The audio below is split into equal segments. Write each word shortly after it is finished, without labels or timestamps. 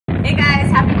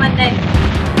Monday.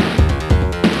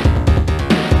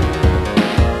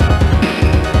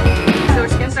 So we're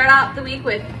just gonna start out the week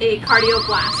with a cardio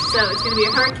blast. So it's gonna be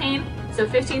a hurricane. So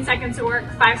 15 seconds of work,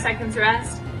 5 seconds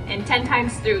rest, and 10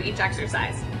 times through each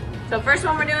exercise. So first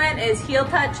one we're doing is heel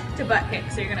touch to butt kick.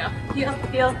 So you're gonna heel,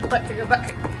 butt kick, butt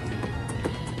kick.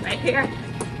 Right here.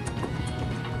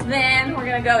 Then we're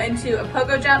gonna go into a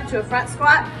pogo jump to a front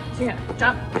squat. So you're gonna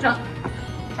jump, jump,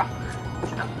 drop,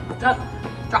 jump, jump,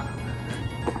 drop.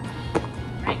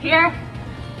 Right here.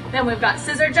 Then we've got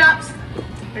scissor jumps.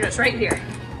 They're just right here.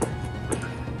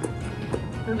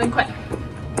 Moving quick.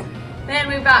 Then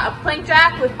we've got a plank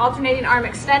jack with alternating arm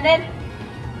extended.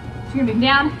 So you're gonna be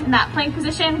down in that plank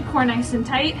position, core nice and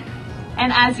tight.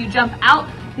 And as you jump out,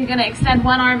 you're gonna extend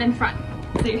one arm in front.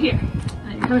 So you're here,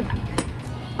 and you're coming back.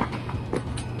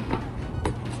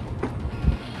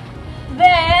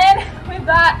 Then we've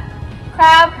got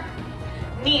crab,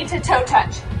 knee to toe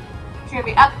touch. So you're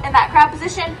gonna be up in that crab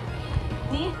position,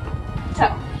 knee,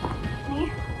 toe,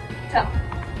 knee, toe,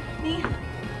 knee,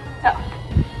 toe.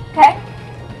 Okay?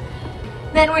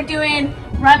 Then we're doing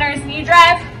runner's knee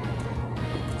drive.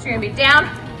 So you're gonna be down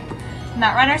in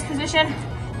that runner's position.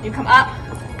 You come up,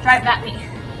 drive that knee,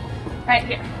 right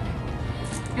here.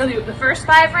 You'll do the first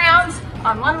 5 rounds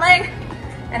on one leg,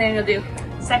 and then you'll do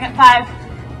second 5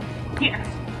 here.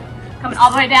 Coming all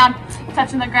the way down,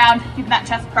 touching the ground, keeping that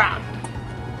chest proud.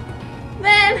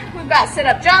 Then we've got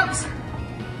sit-up jumps.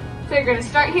 So you're gonna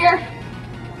start here.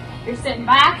 You're sitting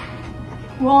back,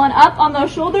 rolling up on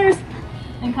those shoulders,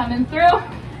 and coming through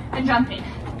and jumping.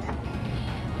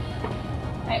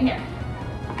 Right here.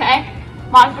 Okay?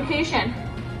 Modification.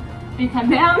 You come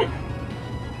down,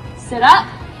 sit up,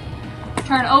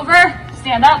 turn over,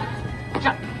 stand up,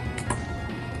 jump.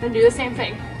 Then do the same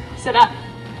thing. Sit up,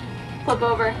 flip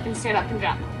over, and stand up and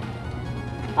jump.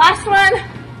 Last one,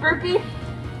 burpee,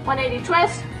 180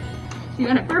 twist. You're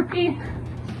gonna burpee,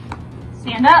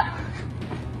 stand up,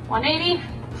 180,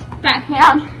 back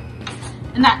down,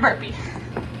 and that burpee.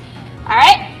 All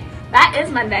right, that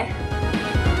is Monday.